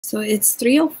So it's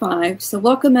 3:05. So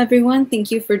welcome everyone.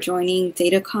 Thank you for joining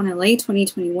DataCon LA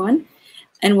 2021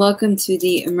 and welcome to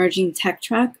the Emerging Tech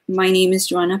Track. My name is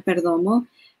Joanna Perdomo,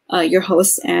 your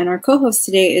host, and our co-host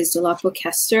today is Dolapo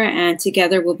Kester, and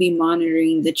together we'll be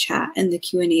monitoring the chat and the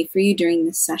Q&A for you during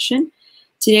this session.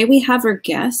 Today we have our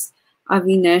guest,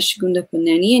 Avinash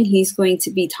Gundapaneni, and he's going to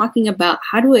be talking about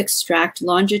how to extract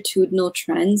longitudinal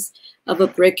trends of a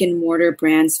brick-and-mortar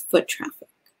brand's foot traffic.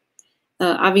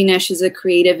 Avinash is a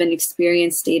creative and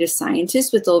experienced data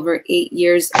scientist with over 8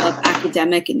 years of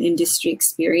academic and industry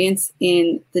experience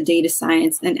in the data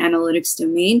science and analytics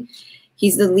domain.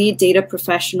 He's the lead data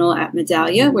professional at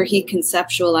Medallia, where he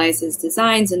conceptualizes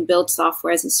designs and builds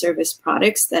software as a service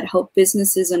products that help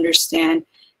businesses understand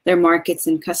their markets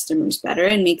and customers better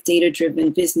and make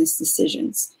data-driven business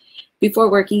decisions. Before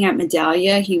working at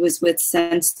Medallia, he was with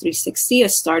Sense 360, a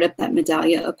startup that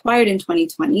Medallia acquired in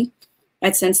 2020.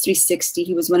 At Sense 360,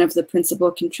 he was one of the principal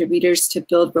contributors to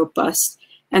build robust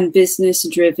and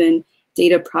business-driven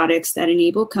data products that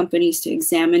enable companies to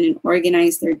examine and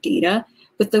organize their data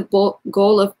with the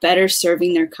goal of better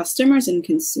serving their customers and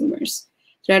consumers.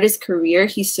 Throughout his career,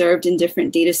 he served in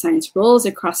different data science roles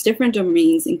across different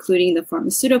domains, including the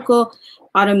pharmaceutical,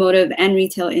 automotive, and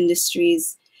retail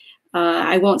industries.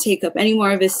 I won't take up any more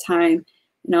of his time,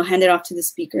 and I'll hand it off to the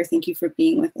speaker. Thank you for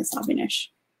being with us, Avinash.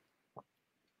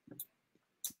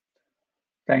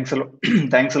 Thanks a lot.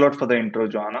 Thanks a lot for the intro,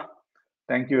 Joanna.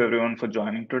 Thank you everyone for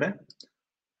joining today.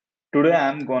 Today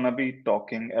I'm gonna be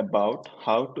talking about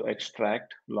how to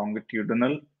extract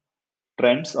longitudinal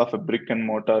trends of a brick and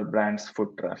mortar brand's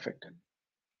foot traffic.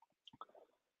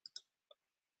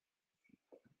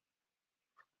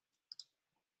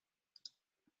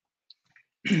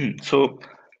 So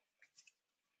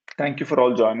thank you for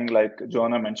all joining. Like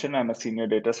Joanna mentioned, I'm a senior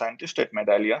data scientist at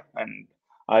Medallia, and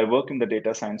I work in the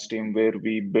data science team where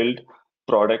we build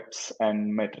products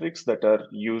and metrics that are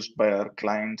used by our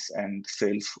clients and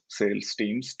sales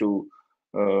teams to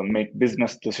make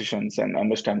business decisions and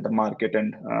understand the market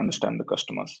and understand the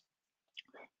customers.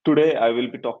 Today, I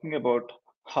will be talking about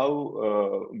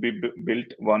how we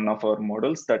built one of our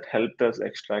models that helped us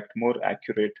extract more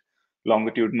accurate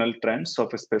longitudinal trends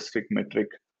of a specific metric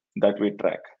that we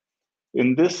track.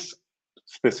 In this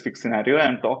specific scenario,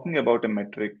 I'm talking about a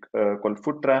metric called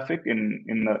foot traffic. In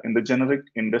the generic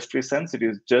industry sense, it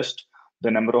is just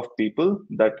the number of people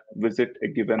that visit a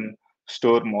given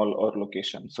store, mall, or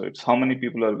location. So it's how many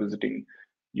people are visiting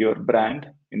your brand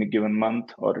in a given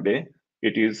month or day.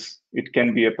 It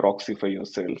can be a proxy for your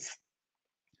sales.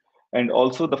 And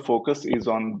also the focus is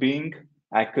on being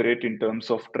accurate in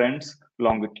terms of trends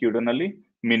longitudinally,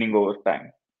 meaning over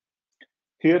time.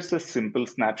 Here's a simple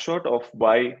snapshot of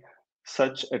why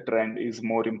such a trend is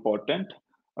more important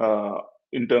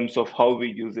in terms of how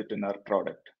we use it in our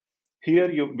product. Here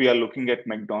we are looking at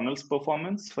McDonald's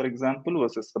performance, for example,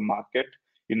 versus the market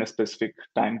in a specific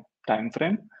time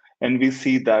frame. And we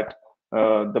see that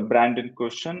the brand in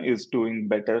question is doing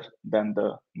better than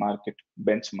the market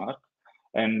benchmark.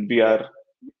 And we are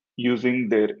using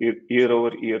their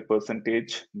year-over-year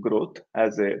percentage growth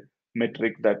as a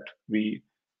metric that we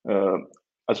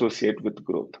associate with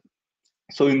growth.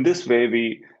 So in this way,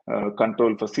 we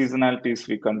control for seasonalities,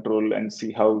 we control and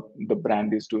see how the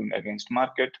brand is doing against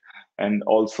market. And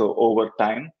also over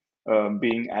time,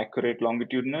 being accurate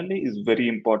longitudinally is very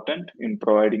important in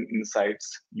providing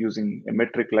insights using a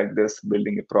metric like this,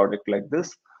 building a product like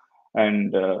this,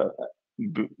 and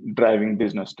driving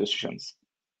business decisions.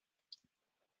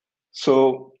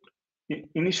 So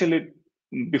initially,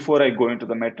 before I go into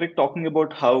the metric, talking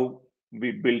about how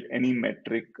we build any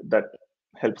metric that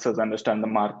helps us understand the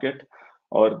market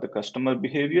or the customer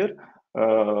behavior,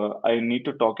 I need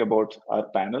to talk about our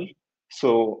panel.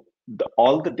 So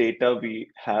all the data we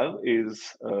have is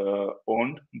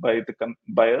owned by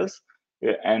us,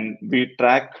 and we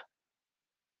track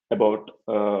about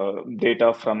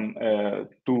data from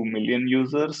 2 million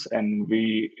users, and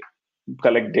we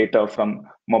collect data from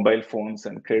mobile phones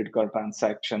and credit card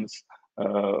transactions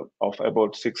of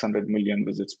about 600 million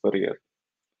visits per year.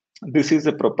 This is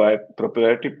a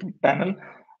proprietary panel,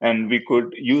 and we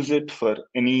could use it for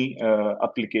any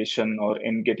application or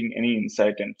in getting any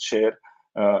insight and share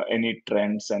any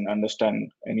trends and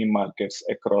understand any markets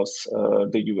across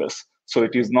the US. So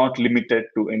it is not limited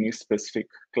to any specific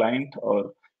client,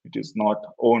 or it is not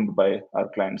owned by our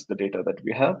clients, the data that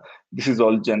we have. This is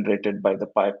all generated by the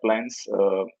pipelines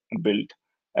built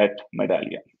at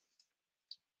Medallia.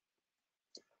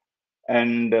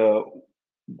 And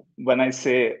when I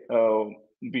say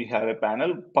we have a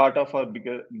panel, part of our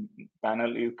bigger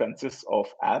panel consists of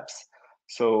apps.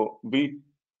 So we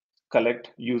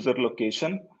collect user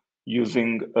location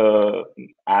using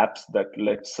apps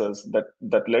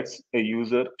that lets a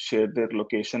user share their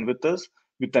location with us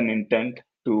with an intent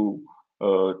to,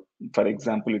 for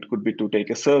example, it could be to take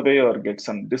a survey or get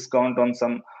some discount on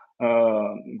some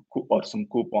or some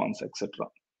coupons, etc.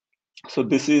 So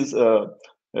this is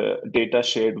data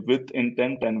shared with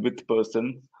intent and with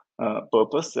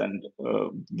purpose and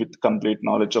with complete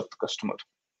knowledge of the customer,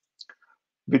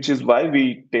 which is why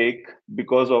we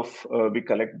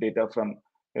collect data from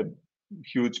a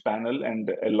huge panel and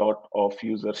a lot of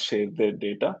users share their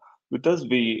data with us.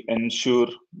 We ensure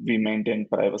we maintain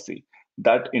privacy.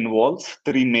 That involves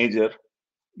three major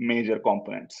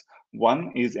components.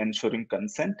 One is ensuring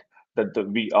consent, that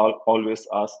we always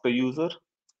ask the user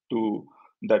to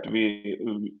that we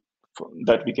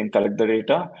can collect the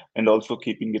data, and also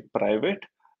keeping it private.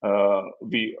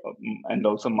 We and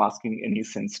also masking any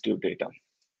sensitive data.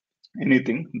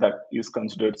 Anything that is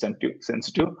considered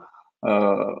sensitive,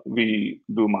 we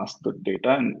do mask the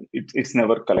data, and it's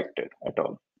never collected at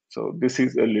all. So this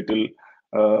is a little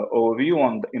overview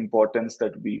on the importance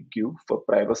that we give for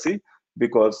privacy,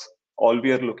 because all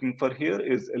we are looking for here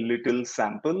is a little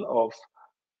sample of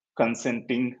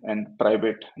consenting and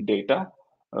private data,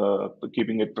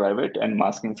 keeping it private and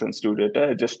masking sensitive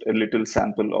data, just a little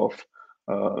sample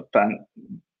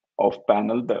of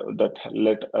panel that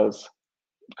let us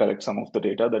collect some of the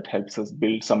data that helps us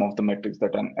build some of the metrics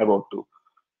that I'm about to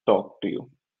talk to you.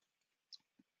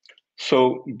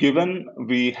 So given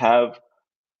we have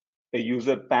a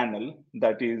user panel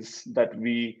that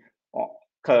we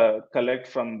collect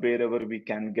from wherever we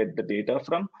can get the data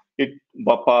from,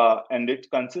 and it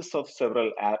consists of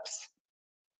several apps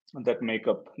that make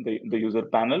up the user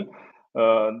panel.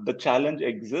 The challenge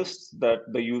exists that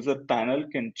the user panel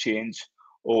can change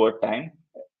over time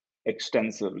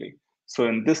extensively. So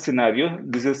in this scenario,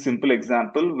 this is a simple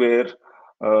example where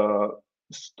uh,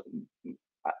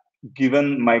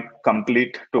 given my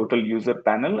complete total user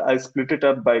panel, I split it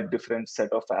up by different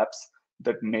set of apps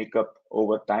that make up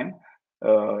over time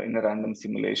in a random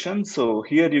simulation. So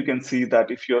here you can see that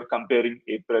if you're comparing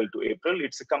April to April,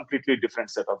 it's a completely different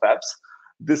set of apps.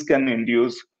 This can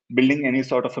induce building any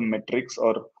sort of a metrics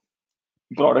or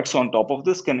products on top of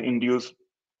this can induce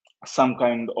some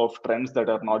kind of trends that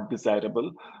are not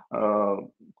desirable,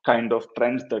 kind of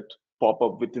trends that pop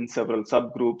up within several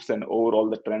subgroups, and overall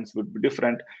the trends would be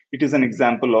different. It is an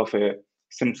example of a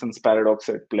Simpsons paradox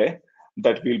at play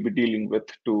that we'll be dealing with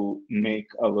to make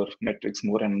our metrics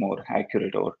more and more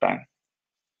accurate over time.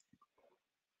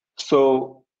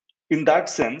 So in that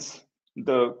sense,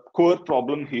 the core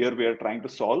problem here we are trying to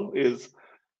solve is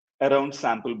around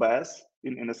sample bias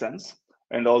in a sense,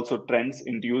 and also trends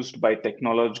induced by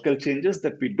technological changes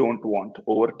that we don't want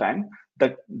over time,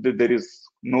 that there is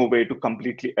no way to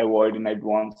completely avoid in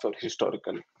advance or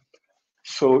historically.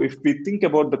 So if we think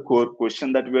about the core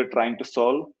question that we are trying to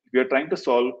solve, we are trying to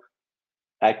solve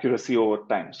accuracy over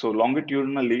time. So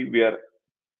longitudinally, we are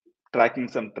tracking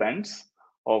some trends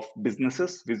of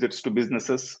businesses, visits to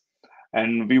businesses,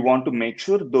 and we want to make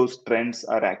sure those trends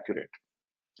are accurate.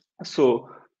 So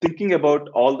thinking about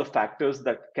all the factors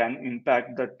that can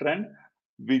impact the trend,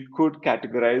 we could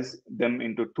categorize them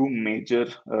into two major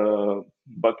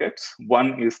buckets.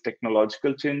 One is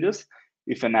technological changes.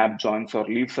 If an app joins or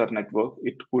leaves our network,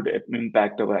 it could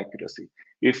impact our accuracy.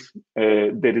 If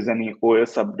there is any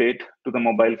OS update to the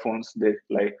mobile phones,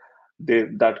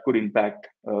 that could impact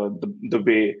the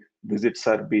way visits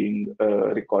are being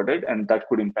recorded, and that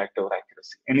could impact our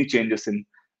accuracy. Any changes in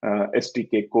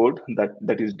SDK code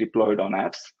that is deployed on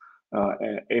apps,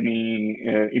 any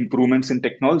improvements in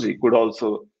technology could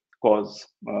also cause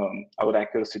our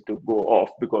accuracy to go off,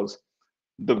 because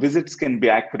the visits can be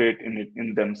accurate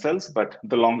in themselves, but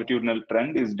the longitudinal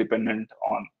trend is dependent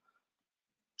on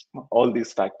all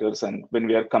these factors. And when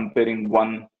we are comparing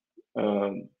one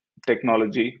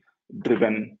technology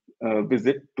driven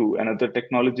visit to another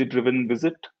technology driven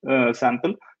visit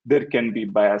sample, there can be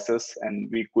biases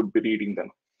and we could be reading them.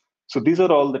 So these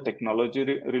are all the technology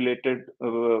related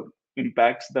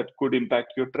impacts that could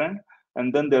impact your trend.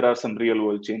 And then there are some real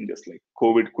world changes, like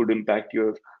COVID could impact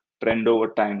your trend over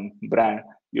time,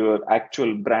 your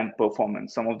actual brand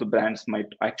performance. Some of the brands might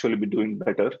actually be doing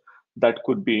better. That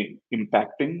could be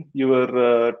impacting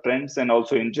your trends, and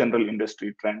also in general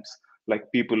industry trends,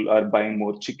 like people are buying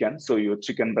more chicken. So your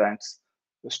chicken brands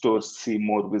stores see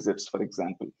more visits, for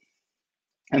example.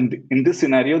 And in this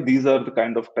scenario, these are the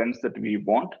kind of trends that we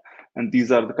want, and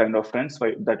these are the kind of trends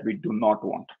that we do not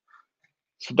want.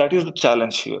 So that is the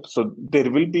challenge here. So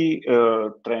there will be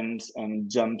trends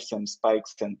and jumps and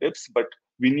spikes and dips, but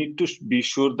we need to be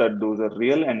sure that those are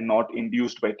real and not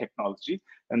induced by technology.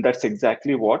 And that's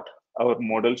exactly what our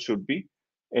model should be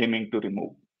aiming to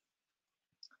remove.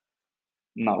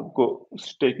 Now,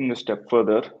 taking a step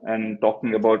further and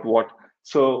talking about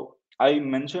so I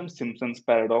mentioned Simpson's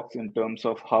paradox in terms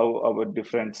of how our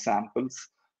different samples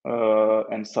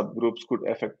and subgroups could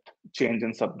affect, change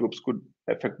in subgroups could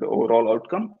affect the overall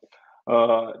outcome.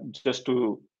 Just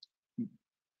to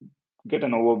get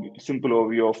an simple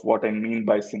overview of what I mean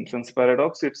by Simpson's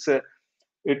paradox,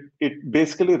 it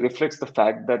basically reflects the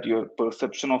fact that your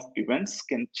perception of events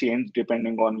can change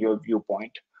depending on your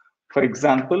viewpoint. For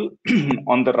example,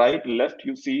 on the left,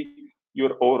 you see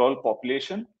your overall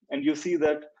population, and you see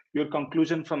that your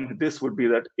conclusion from this would be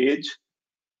that age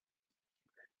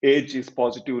is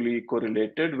positively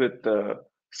correlated with the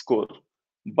score.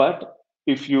 But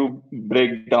if you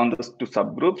break down this to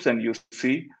subgroups and you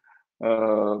see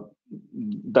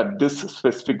that this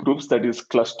specific groups that is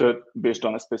clustered based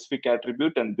on a specific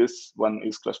attribute, and this one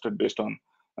is clustered based on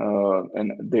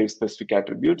and their specific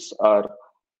attributes are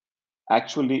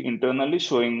actually internally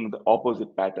showing the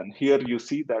opposite pattern. Here you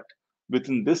see that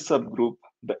within this subgroup,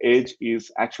 the age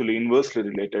is actually inversely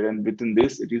related, and within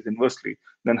this, it is inversely.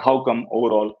 Then how come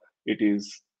overall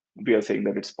we are saying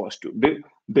that it's positive?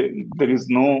 There is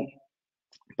no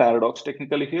paradox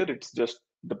technically here. It's just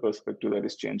the perspective that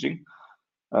is changing.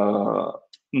 Now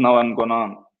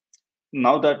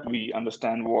that we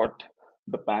understand what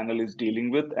the panel is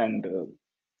dealing with and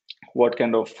what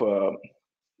kind of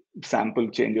sample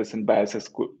changes and biases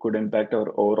could impact our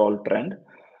overall trend.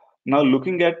 Now,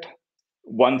 looking at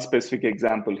one specific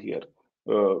example here,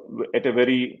 at a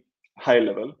very high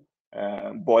level,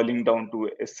 boiling down to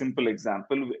a simple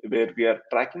example where we are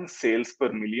tracking sales per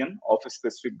million of a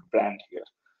specific brand here.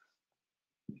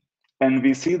 And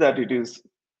we see that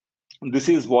this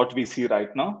is what we see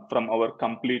right now from our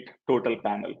complete total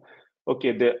panel.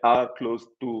 Okay, they are close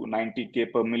to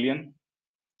 90K per million.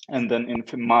 And then in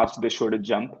March, they showed a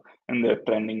jump and they're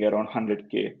trending around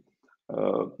 100K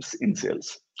in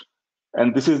sales.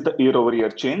 And this is the year-over-year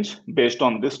change. Based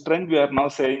on this trend, we are now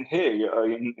saying, hey,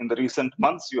 in the recent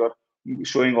months, you are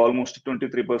showing almost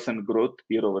 23% growth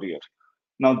year-over-year.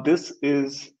 Now, this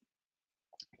is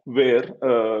where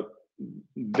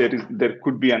there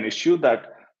could be an issue that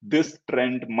this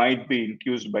trend might be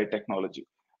induced by technology.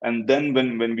 And then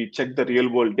when we check the real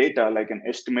world data, like an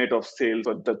estimate of sales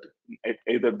or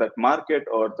either that market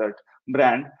or that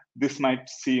brand, this might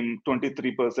seem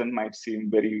 23% might seem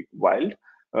very wild.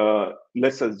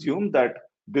 Let's assume that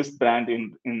this brand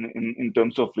in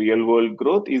terms of real world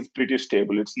growth is pretty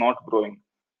stable. It's not growing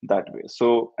that way.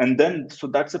 So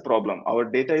that's a problem. Our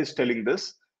data is telling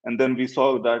this, and then we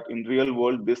saw that in real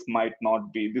world, this might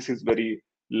not be, this is very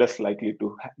less likely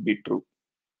to be true.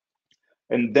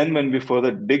 And then when we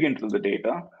further dig into the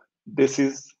data, this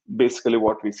is basically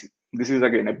what we see. This is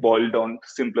again a boiled down,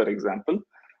 simpler example.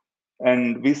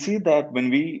 And we see that when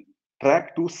we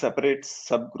track two separate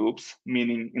subgroups,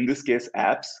 meaning in this case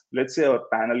apps, let's say our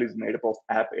panel is made up of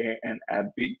app A and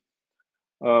app B,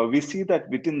 we see that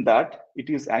within that, it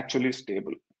is actually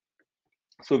stable.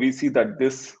 So we see that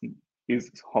this is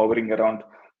hovering around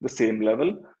the same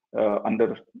level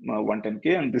under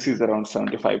 110K, and this is around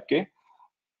 75K.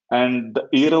 And the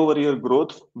year-over-year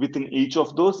growth within each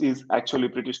of those is actually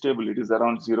pretty stable. It is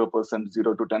around 0%,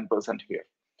 0 to 10% here.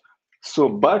 So,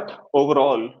 but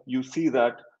overall, you see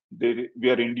that we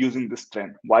are inducing this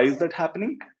trend. Why is that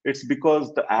happening? It's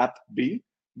because the app B,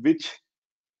 which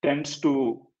tends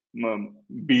to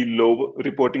be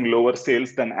reporting lower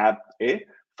sales than app A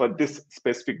for this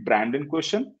specific brand in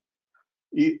question,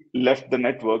 left the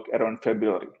network around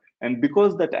February. And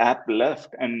because that app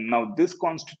left, and now this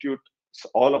constitutes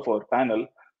all of our panel,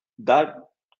 that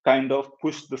kind of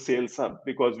pushed the sales up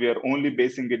because we are only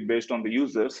basing it based on the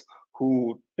users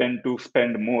who tend to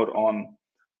spend more on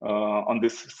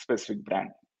this specific brand.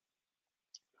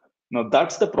 Now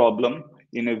that's the problem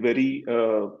in a very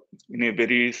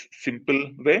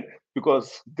simple way,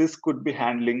 because this could be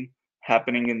happening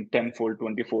in 10-fold,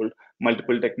 20-fold,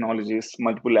 multiple technologies,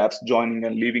 multiple apps joining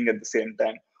and leaving at the same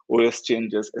time, OS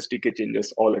changes, SDK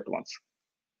changes all at once.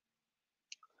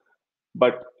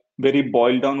 But very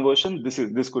boiled down version,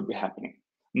 this could be happening.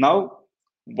 Now,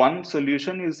 one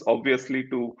solution is obviously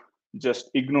to just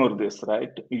ignore this, right?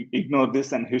 Ignore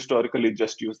this and historically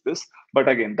just use this. But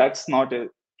again, that's not a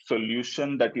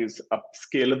solution that is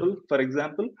upscalable, for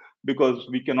example, because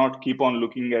we cannot keep on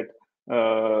looking at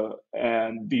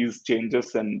these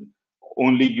changes and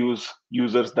only use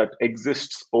users that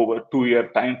exists over 2-year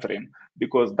time frame,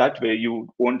 because that way you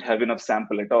won't have enough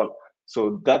sample at all.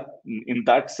 So that in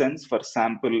that sense, for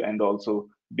sample and also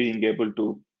being able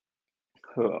to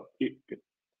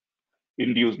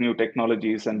induce new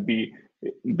technologies and be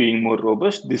being more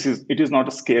robust, it is not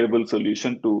a scalable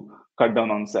solution to cut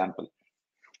down on sample.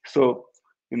 So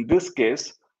in this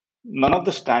case, none of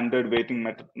the standard weighting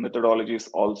methodologies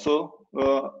also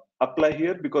apply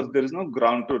here, because there is no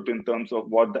ground truth in terms of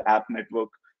what the app network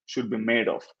should be made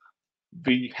of.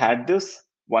 We had this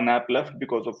one app left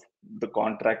because of the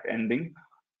contract ending,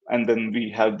 and then we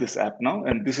have this app now,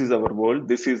 and this is our world,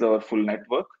 this is our full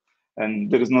network, and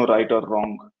there is no right or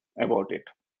wrong about it.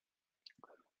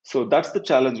 So that's the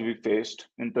challenge we faced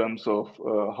in terms of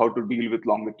how to deal with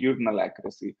longitudinal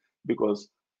accuracy, because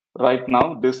right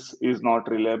now this is not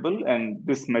reliable, and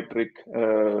this metric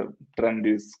trend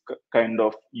is kind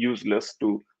of useless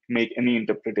to make any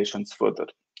interpretations further,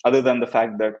 other than the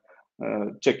fact that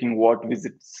checking what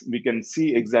visits, we can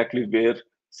see exactly where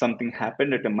something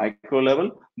happened at a micro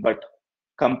level, but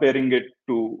comparing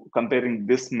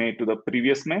this May to the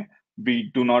previous May,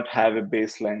 we do not have a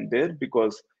baseline there,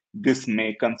 because this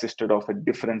May consisted of a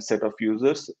different set of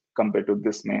users compared to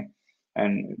this May.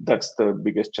 And that's the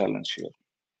biggest challenge here.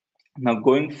 Now,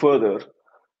 going further,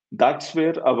 that's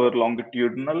where our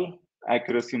longitudinal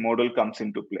accuracy model comes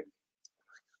into play.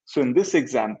 So in this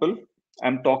example,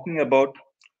 I'm talking about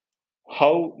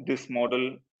how this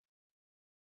model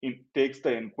takes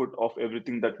the input of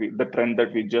everything the trend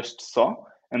that we just saw,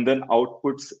 and then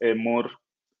outputs a more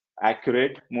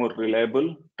accurate, more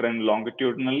reliable trend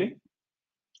longitudinally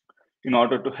in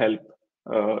order to help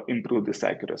improve this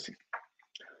accuracy.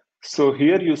 So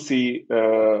here you see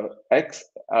X,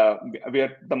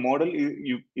 where the model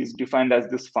is defined as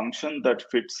this function that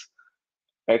fits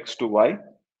X to Y,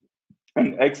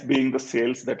 and X being the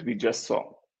sales that we just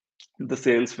saw, the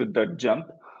sales with that jump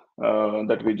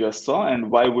that we just saw, and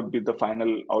Y would be the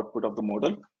final output of the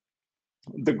model.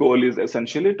 The goal is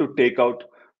essentially to take out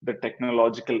the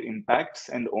technological impacts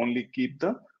and only keep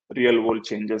the real world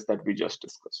changes that we just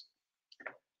discussed.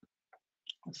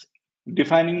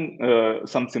 Defining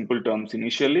some simple terms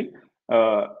initially,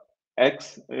 delta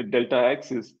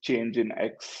X is change in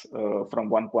X from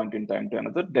one point in time to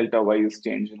another. Delta Y is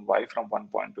change in Y from one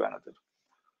point to another.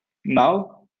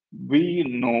 Now, we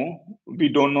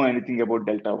don't know anything about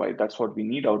delta Y. That's what we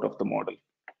need out of the model.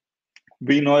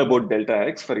 We know about delta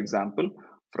X, for example,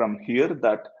 from here,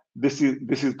 that this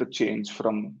is the change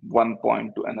from one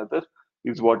point to another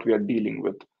is what we are dealing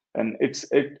with. And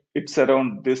it's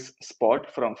around this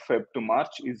spot from Feb to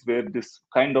March is where this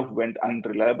kind of went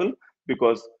unreliable,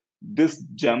 because this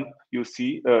jump you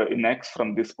see in X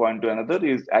from this point to another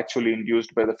is actually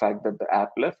induced by the fact that the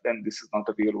app left, and this is not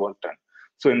a real world trend.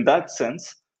 So in that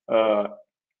sense,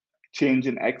 change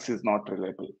in X is not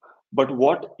reliable. But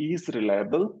what is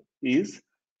reliable is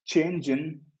change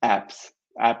in app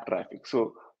traffic.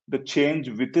 So the change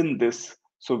within this,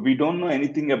 so we don't know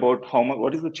anything about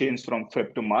what is the change from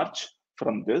Feb to March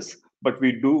from this, but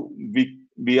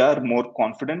we are more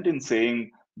confident in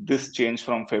saying this change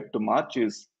from Feb to March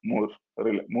is more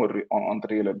on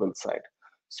the reliable side.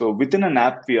 So within an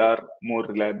app, we are more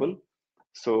reliable.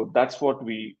 So that's what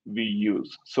we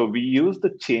use. So we use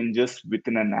the changes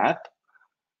within an app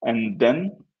and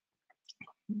then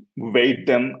weight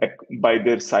them by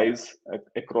their size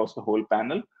across the whole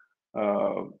panel,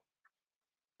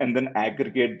 and then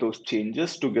aggregate those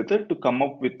changes together to come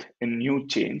up with a new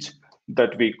change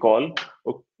that we call,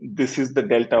 this is the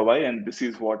delta Y, and this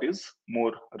is what is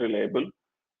more reliable.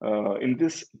 In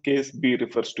this case, B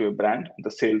refers to a brand,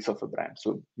 the sales of a brand.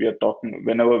 So we are talking,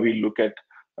 whenever we look at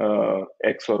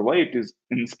X or Y, it is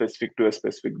in specific to a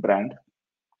specific brand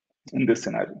in this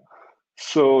scenario.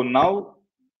 So now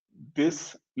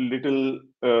this little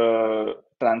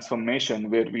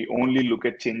transformation where we only look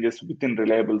at changes within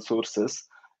reliable sources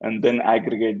and then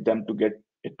aggregate them to get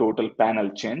a total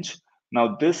panel change.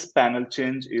 Now this panel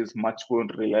change is much more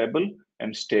reliable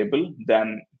and stable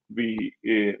than what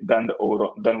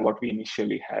we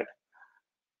initially had.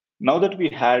 Now that we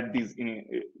had these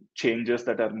changes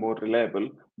that are more reliable,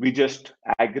 we just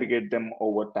aggregate them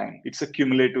over time. It's a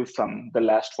cumulative sum. The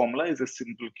last formula is a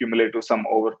simple cumulative sum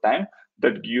over time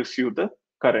that gives you the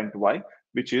current Y,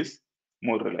 which is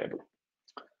more reliable.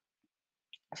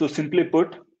 So simply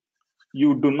put,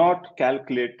 you do not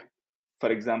calculate,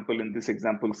 for example, in this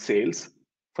example, sales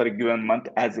for a given month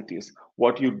as it is.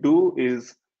 What you do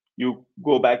is you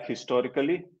go back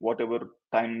historically, whatever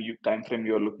time frame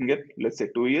you're looking at, let's say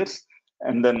 2 years,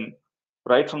 and then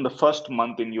right from the first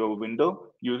month in your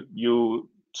window, you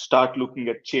start looking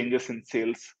at changes in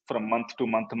sales from month to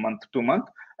month,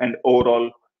 and overall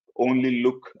only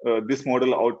look, this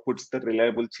model outputs the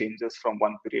reliable changes from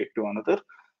one period to another.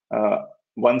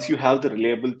 Once you have the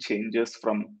reliable changes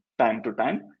from time to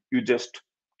time, you just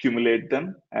accumulate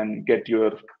them and get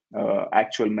your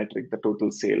actual metric, the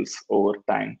total sales over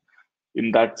time.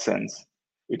 In that sense,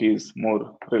 it is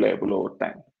more reliable over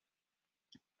time.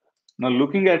 Now,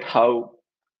 looking at how,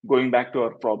 going back to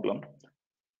our problem,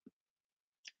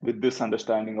 with this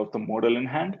understanding of the model in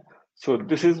hand, so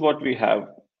this is what we have.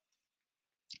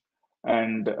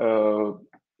 And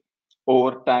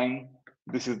over time,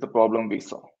 this is the problem we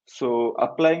saw. So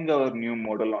applying our new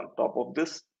model on top of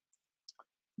this,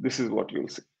 this is what you'll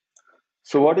see.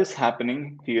 So what is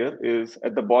happening here is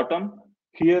at the bottom,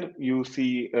 here you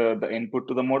see the input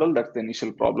to the model. That's the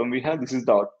initial problem we have. This is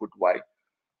the output Y.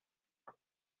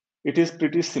 It is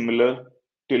pretty similar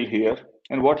till here.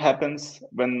 And what happens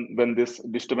when this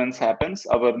disturbance happens?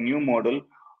 Our new model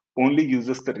only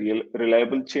uses the real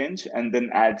reliable change and then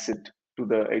adds it to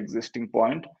the existing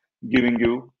point, giving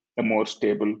you a more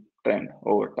stable trend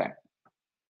over time.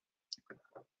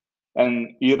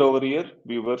 And year over year,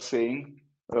 we were saying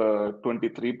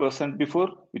 23% before,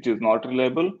 which is not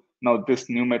reliable. Now this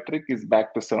new metric is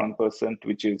back to 7%,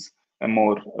 which is a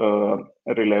more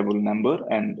reliable number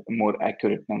and a more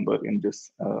accurate number in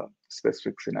this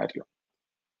specific scenario.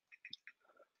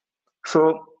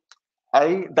 So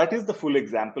that is the full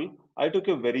example. I took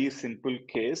a very simple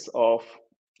case of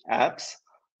apps,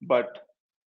 but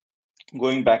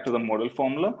going back to the model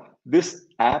formula, this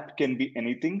app can be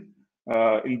anything.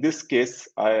 In this case,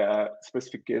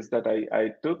 specific case that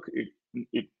I took,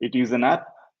 it is an app,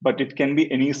 but it can be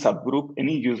any subgroup,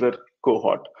 any user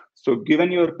cohort. So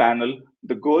given your panel,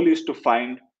 the goal is to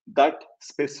find that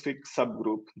specific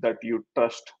subgroup that you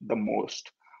trust the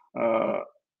most.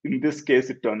 In this case,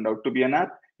 it turned out to be an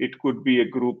app. It could be a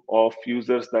group of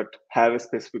users that have a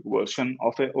specific version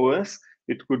of a OS.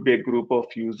 It could be a group of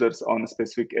users on a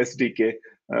specific SDK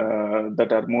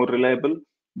that are more reliable.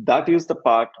 That is the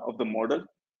part of the model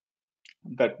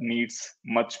that needs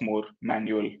much more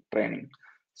manual training.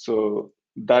 So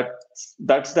that's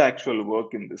the actual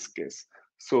work in this case.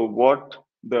 So what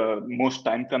the most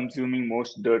time consuming,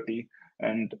 most dirty,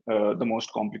 and the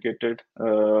most complicated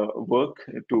work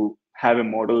to have a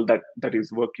model that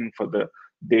is working for the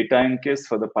data in case,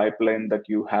 for the pipeline that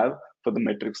you have, for the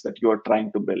metrics that you are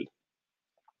trying to build.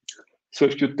 So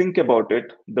if you think about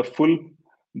it, the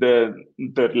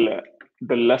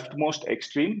leftmost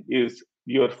extreme is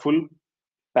your full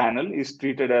panel is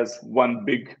treated as one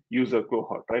big user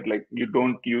cohort, right? Like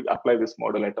you apply this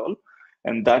model at all,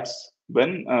 and that's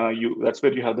when that's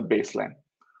where you have the baseline.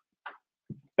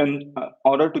 And in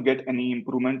order to get any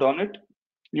improvement on it,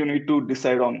 you need to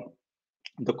decide on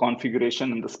the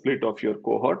configuration and the split of your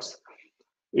cohorts.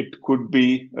 It could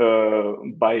be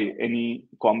by any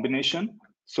combination.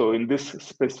 So in this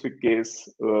specific case,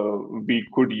 we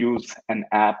could use an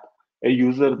app, a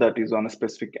user that is on a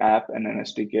specific app and an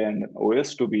SDK and an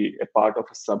OS to be a part of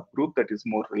a subgroup that is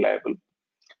more reliable.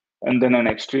 And then an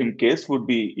extreme case would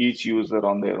be each user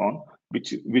on their own,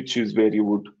 which is where you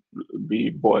would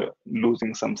be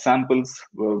losing some samples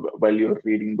while you're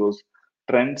reading those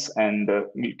trends, and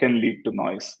it can lead to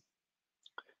noise.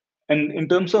 And in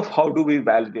terms of how do we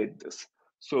validate this?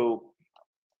 So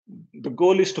the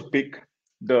goal is to pick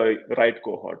the right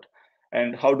cohort.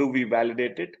 And how do we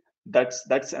validate it?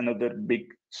 That's another big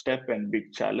step and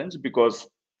big challenge, because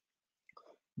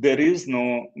there is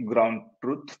no ground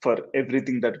truth for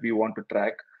everything that we want to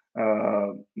track.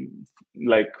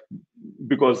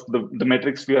 Because the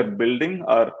metrics we are building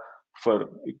are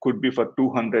it could be for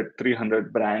 200,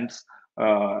 300 brands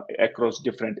across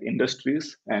different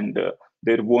industries, and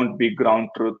there won't be ground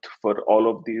truth for all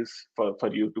of these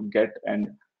for you to get and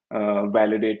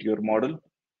validate your model,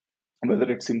 whether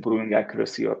it's improving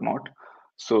accuracy or not.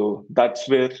 So that's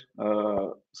where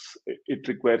it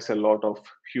requires a lot of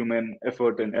human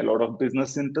effort and a lot of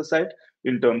business insight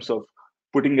in terms of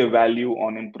putting a value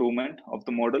on improvement of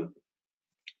the model,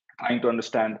 trying to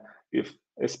understand if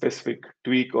a specific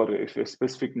tweak or if a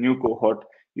specific new cohort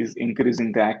is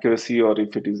increasing the accuracy or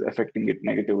if it is affecting it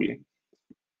negatively.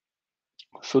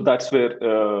 So that's where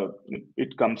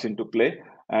it comes into play.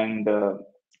 And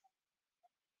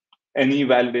any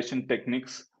validation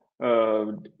techniques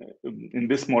in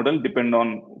this model depend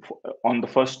on the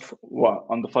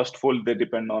first fold. They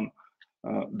depend on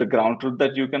the ground truth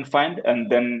that you can find, and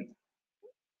then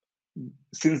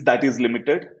since that is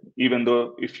limited, even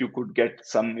though if you could get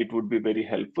some, it would be very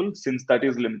helpful. Since that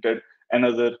is limited,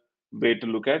 another way to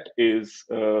look at is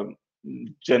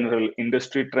general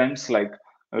industry trends, like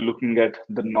looking at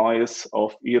the noise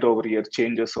of year-over-year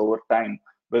changes over time,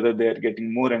 whether they are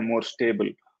getting more and more stable.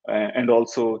 And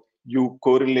also you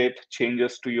correlate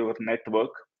changes to your network.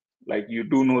 Like you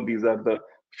do know these are the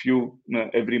few,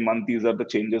 every month, these are the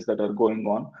changes that are going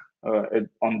on.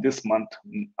 On this month,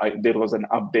 there was an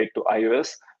update to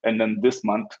iOS. and then this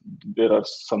month there are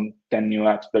some 10 new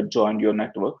apps that joined your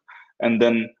network, and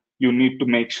then you need to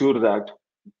make sure that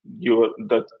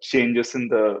the changes in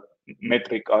the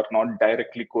metric are not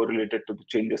directly correlated to the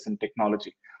changes in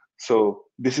technology. So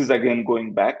this is again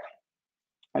going back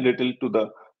a little to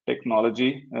the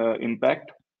technology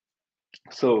impact.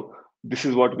 So this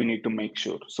is what we need to make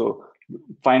sure. So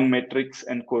find metrics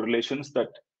and correlations that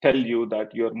tell you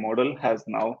that your model has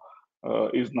now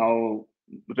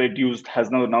reduced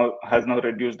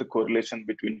the correlation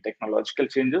between technological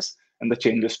changes and the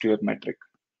changes to your metric.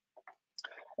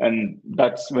 And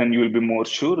that's when you will be more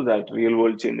sure that real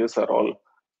world changes are all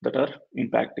that are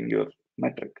impacting your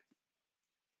metric.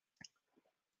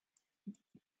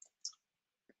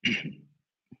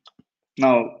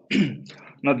 Now,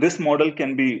 now this model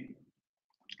can be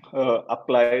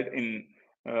applied in,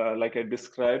 like I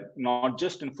described, not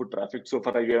just in foot traffic. So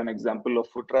for I gave an example of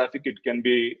foot traffic, it can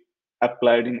be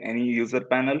applied in any user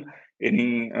panel,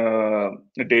 any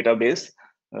database.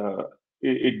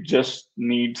 It just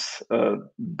needs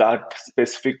that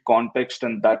specific context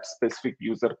and that specific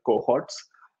user cohorts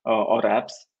or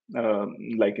apps,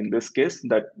 like in this case,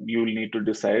 that you will need to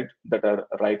decide that are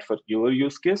right for your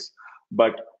use case.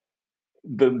 But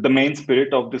the main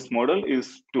spirit of this model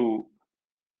is to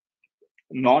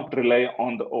not rely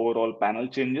on the overall panel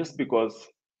changes, because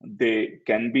they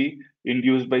can be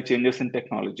induced by changes in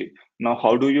technology. Now,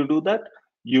 how do you do that?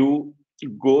 You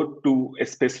go to a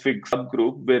specific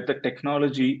subgroup where the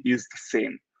technology is the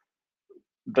same.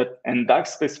 And that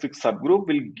specific subgroup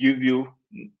will give you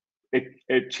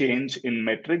a change in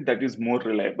metric that is more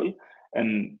reliable,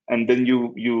 and then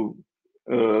you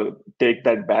take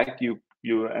that back,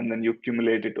 and then you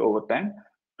accumulate it over time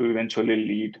to eventually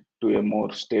lead to a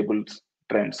more stable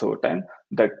trends over time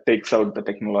that takes out the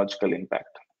technological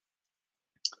impact.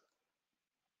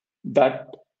 That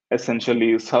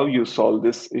essentially is how you solve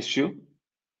this issue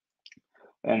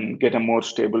and get a more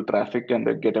stable traffic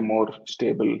and get a more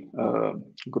stable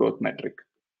growth metric.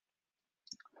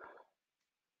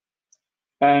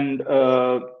 And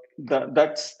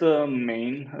that's the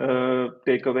main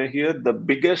takeaway here. The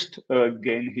biggest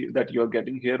gain that you're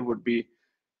getting here would be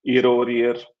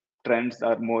year-over-year trends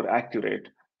are more accurate,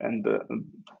 and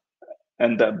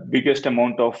the biggest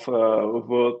amount of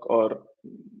work or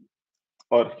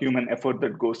human effort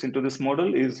that goes into this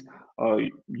model is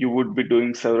you would be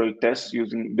doing several tests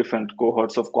using different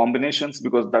cohorts of combinations,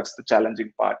 because that's the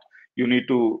challenging part. You need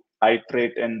to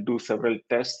iterate and do several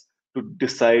tests to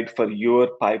decide for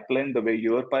your pipeline, the way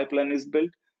your pipeline is built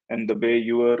and the way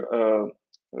your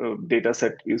data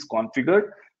set is configured.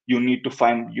 You need to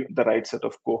find the right set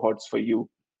of cohorts for you,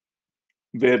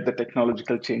 where the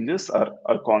technological changes are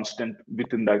constant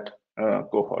within that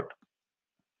cohort.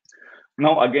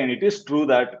 Now, again, it is true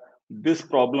that this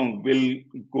problem will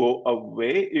go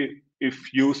away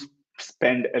if you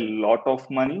spend a lot of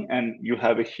money and you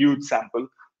have a huge sample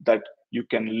that you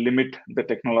can limit the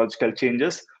technological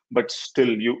changes, but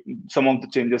still some of the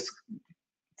changes,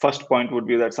 first point would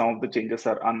be that some of the changes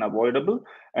are unavoidable,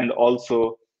 and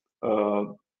also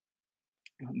you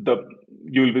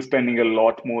will be spending a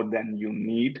lot more than you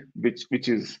need, which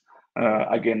is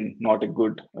again not a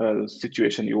good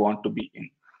situation you want to be in.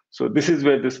 So this is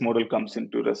where this model comes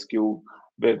into rescue,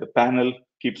 where the panel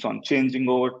keeps on changing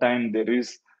over time. There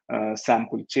is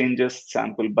sample changes,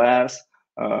 sample bias,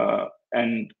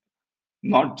 and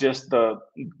not just that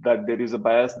there is a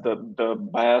bias, the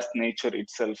bias nature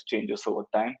itself changes over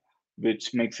time,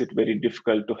 which makes it very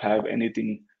difficult to have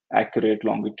anything accurate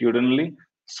longitudinally.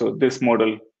 So this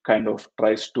model kind of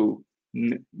tries to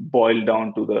boil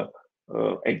down to the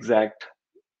exact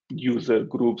user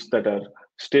groups that are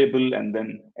stable, and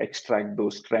then extract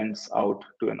those trends out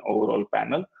to an overall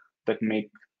panel that make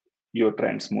your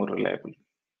trends more reliable.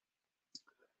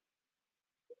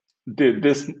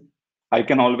 This I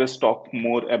can always talk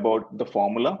more about the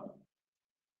formula,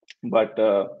 but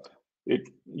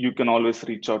you can always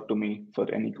reach out to me for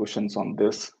any questions on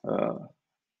this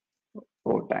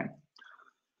over time.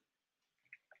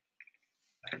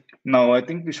 Now, I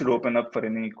think we should open up for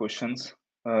any questions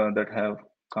that have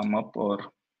come up or.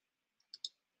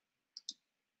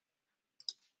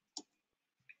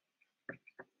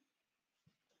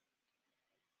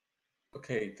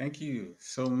 Okay, thank you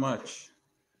so much,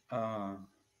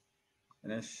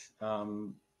 Avinash.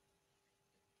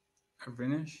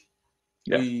 Avinash,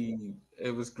 Yeah.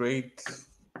 It was great,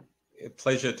 a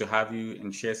pleasure to have you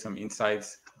and share some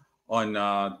insights on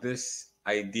this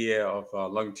idea of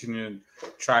longitudinal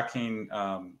tracking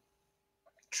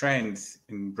trends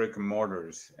in brick and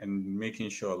mortars and making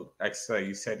sure,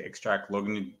 you said, extract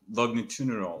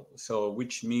longitudinal. So,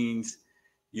 which means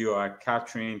you are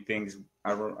capturing things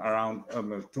around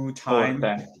through time,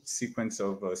 time. sequence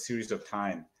of a series of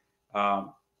time.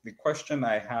 The question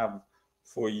I have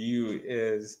for you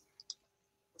is,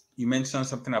 you mentioned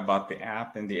something about the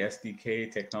app and the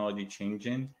SDK technology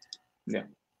changing. Yeah.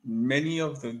 Many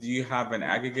of them, do you have an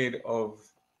aggregate of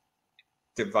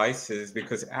devices,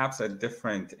 because apps are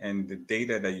different and the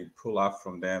data that you pull out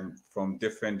from them from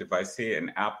different devices, say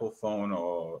an Apple phone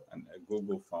or a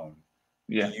Google phone?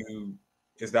 Yeah.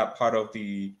 Is that part of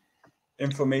the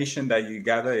information that you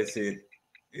gather? Is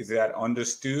that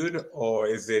understood, or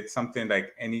is it something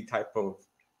like any type of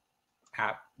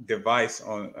app device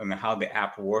on how the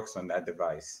app works on that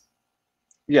device?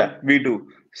 Yeah, we do.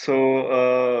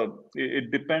 So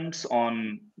it depends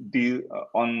on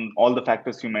on all the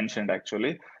factors you mentioned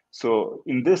actually. So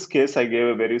in this case, I gave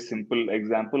a very simple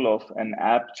example of an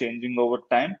app changing over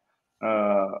time,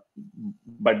 uh,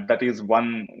 but that is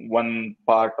one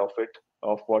part of it,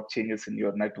 of what changes in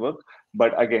your network.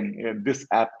 But again, this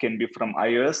app can be from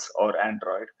iOS or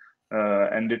Android,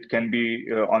 and it can be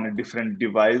on a different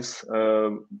device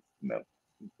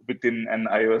within an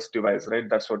iOS device, right?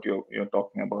 That's what you're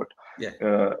talking about.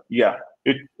 Yeah. Yeah.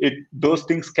 It those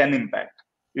things can impact.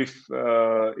 If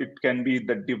it can be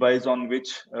the device on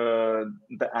which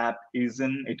the app is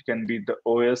in, it can be the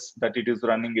OS that it is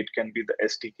running, it can be the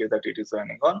SDK that it is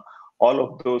running on. All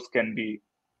of those can be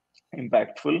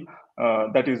impactful.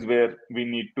 That is where we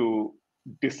need to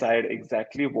decide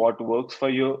exactly what works for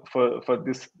you for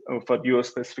this for your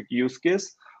specific use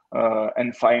case,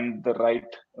 and find the right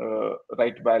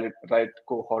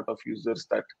cohort of users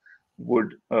that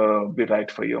would be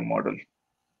right for your model.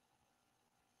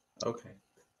 Okay.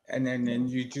 And then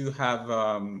you do have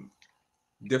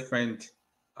different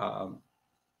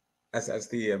as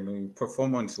the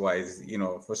performance wise,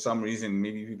 for some reason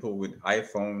maybe people with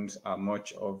iPhones are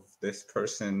much of this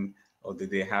person, or do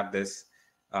they have this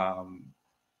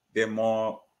they're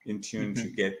more in tune to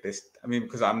get this.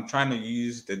 Because I'm trying to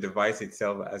use the device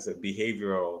itself as a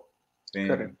behavioral thing.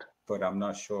 Correct. But I'm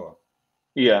not sure.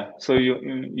 Yeah, so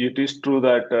it is true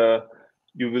that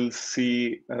you will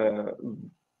see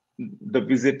the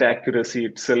visit accuracy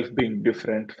itself being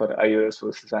different for iOS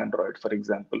versus Android, for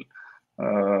example.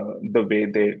 The way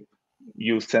they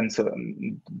use sensor,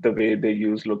 the way they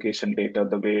use location data,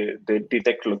 the way they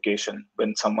detect location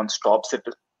when someone stops at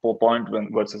a point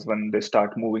versus when they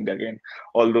start moving again.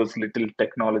 All those little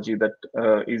technology that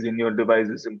is in your device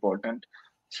is important.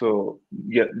 So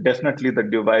yeah, definitely the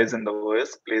device and the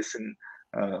OS plays in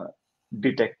uh,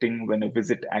 detecting when a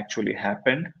visit actually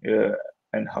happened,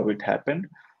 and how it happened.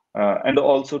 And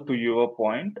also to your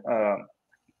point,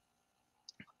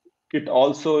 it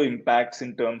also impacts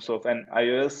in terms of an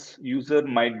iOS user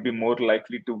might be more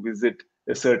likely to visit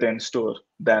a certain store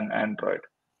than Android,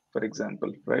 for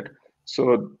example, right?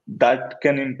 So that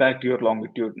can impact your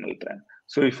longitudinal trend.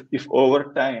 So if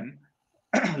over time,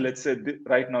 let's say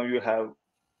right now you have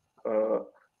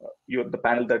the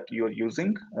panel that you're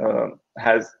using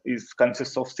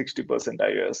consists of 60%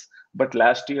 iOS, but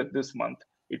last year this month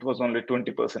it was only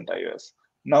 20% iOS.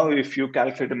 Now if you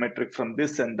calculate a metric from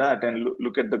this and that and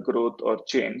look at the growth or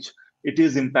change, it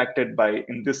is impacted by,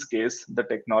 in this case, the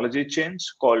technology change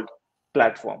called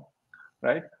platform,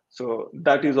 right? So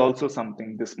that is also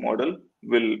something this model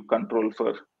will control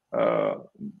for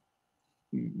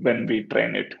when we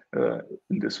train it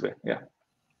in this way. Yeah.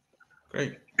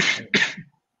 Great.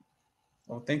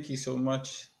 Well, thank you so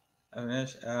much,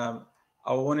 Avinash.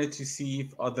 I wanted to see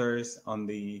if others on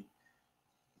the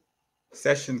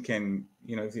session can,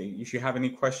 if you have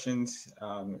any questions.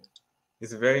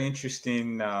 It's a very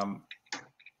interesting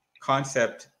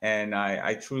concept, and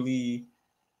I truly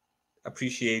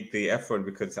appreciate the effort,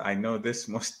 because I know this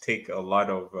must take a lot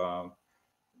of,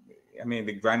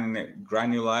 the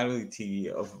granularity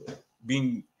of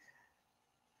being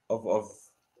of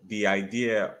the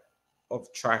idea of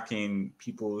tracking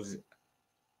people's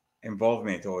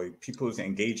involvement or people's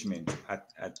engagement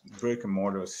at brick and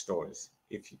mortar stores.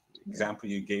 Example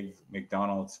you gave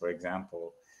McDonald's, for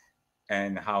example,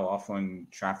 and how often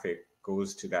traffic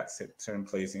goes to that certain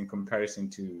place in comparison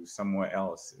to somewhere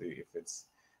else, if it's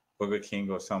Burger King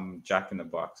or some Jack in the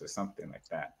Box or something like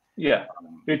that. Yeah,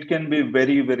 it can be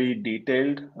very, very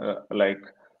detailed. Like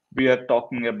we are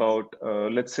talking about,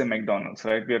 let's say McDonald's,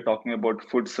 right? We are talking about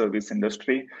food service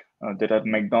industry. There are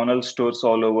McDonald's stores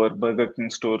all over, Burger King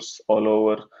stores all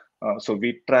over. So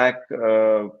we track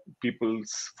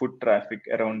people's foot traffic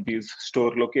around these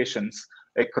store locations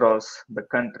across the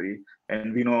country,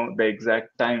 and we know the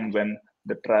exact time when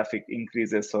the traffic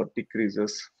increases or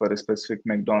decreases for a specific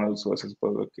McDonald's versus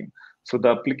Burger King. So the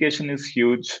application is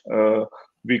huge.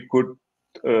 We could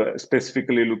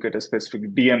specifically look at a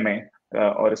specific DMA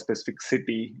or a specific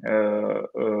city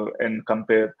and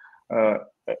compare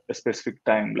a specific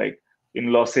time, like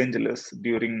in Los Angeles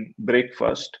during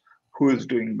breakfast, who is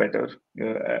doing better?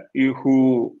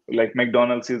 Who, like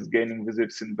McDonald's is gaining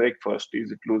visits in breakfast,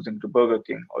 is it losing to Burger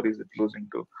King or is it losing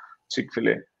to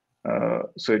Chick-fil-A?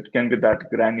 So it can be that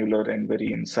granular and very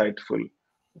insightful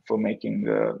for making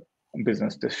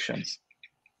business decisions.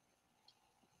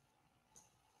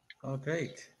 Oh,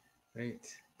 great.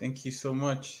 Thank you so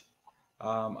much.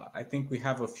 I think we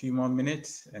have a few more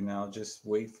minutes, and I'll just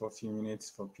wait for a few minutes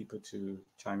for people to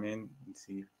chime in and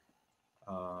see.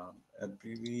 I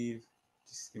believe,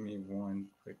 just give me one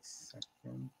quick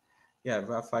second. Yeah,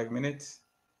 about 5 minutes.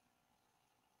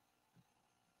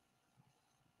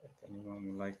 If anyone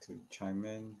would like to chime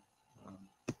in.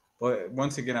 But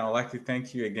once again, I would like to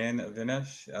thank you again,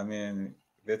 Avinash. I mean,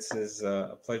 this is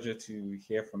a pleasure to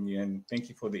hear from you, and thank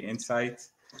you for the insight.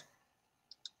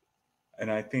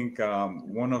 And I think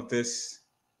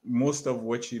most of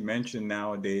what you mentioned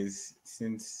nowadays,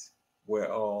 since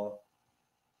we're all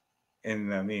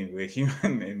we're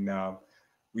human and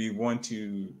we want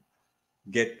to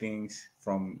get things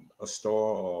from a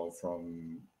store or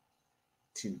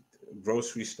to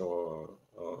grocery store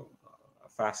or a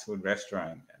fast food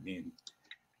restaurant. I mean,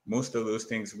 most of those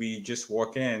things we just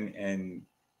walk in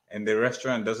and the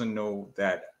restaurant doesn't know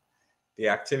that the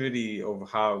activity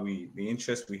of the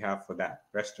interest we have for that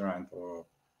restaurant or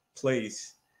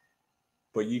place,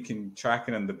 but you can track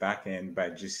it on the back end by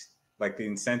just like the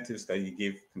incentives that you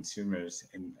give consumers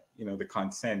and, the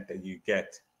consent that you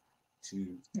get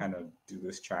to kind of do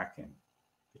this tracking,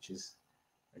 which is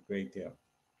a great deal.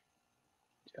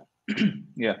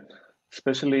 Yeah,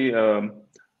 especially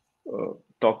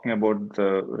talking about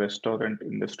the restaurant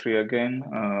industry again.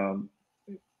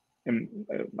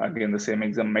 Again, the same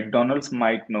example, McDonald's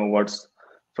might know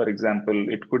for example,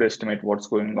 it could estimate what's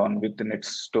going on within its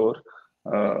store,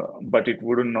 but it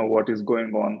wouldn't know what is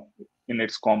going on in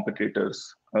its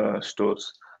competitors'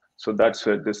 stores. So that's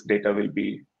where this data will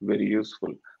be very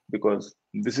useful, because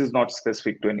this is not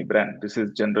specific to any brand. This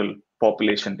is general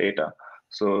population data.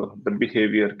 So the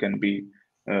behavior can be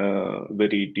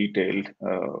very detailed.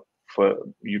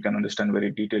 You can understand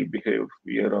very detailed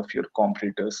behavior of your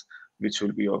competitors, which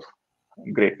will be of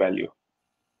great value.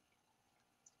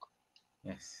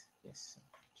 Yes.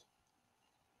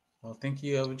 Well, thank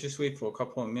you. I will just wait for a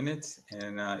couple of minutes,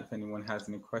 and if anyone has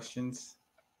any questions,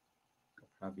 we'll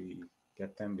probably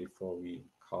get them before we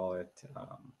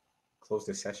close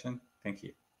the session. Thank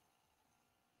you.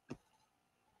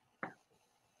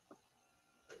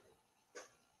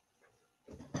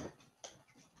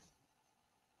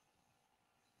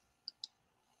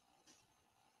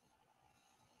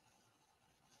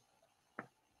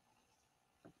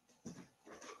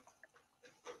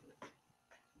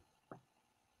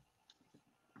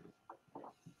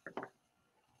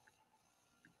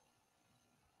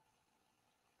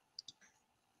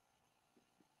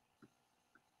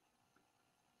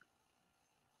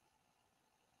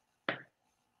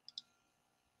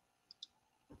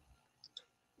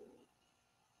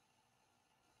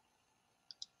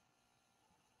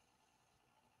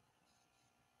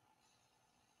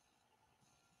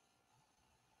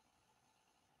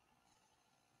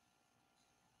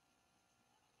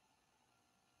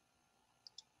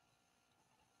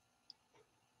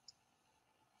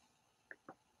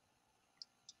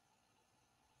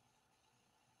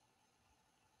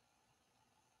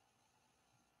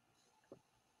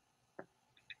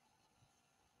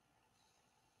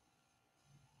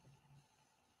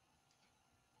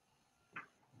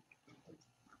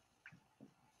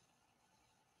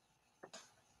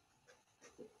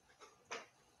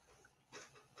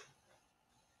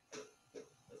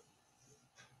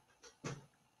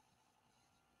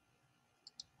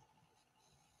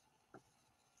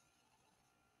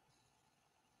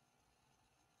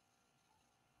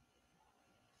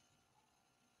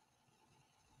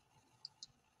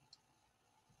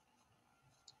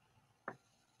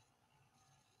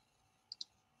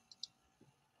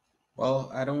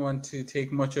 Well, I don't want to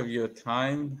take much of your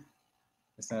time,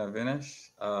 Mr.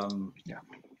 Avinash.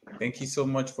 Thank you so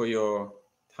much for your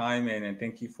time, and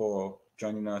thank you for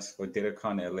joining us for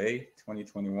DataCon LA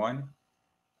 2021.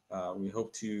 We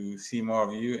hope to see more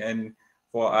of you. And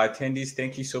for our attendees,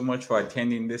 thank you so much for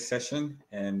attending this session.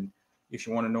 And if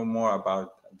you want to know more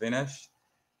about Avinash,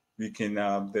 we can,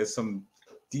 there's some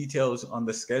details on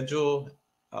the schedule,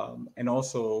 and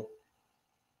also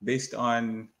based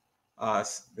on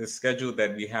the schedule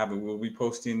that we have, we will be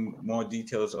posting more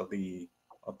details of the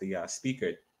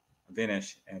speaker,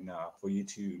 Avinash, and for you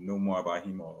to know more about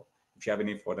him, or if you have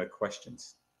any further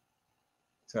questions.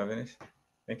 So Avinash,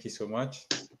 Thank you so much.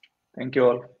 Thank you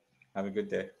all. Have a good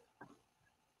day.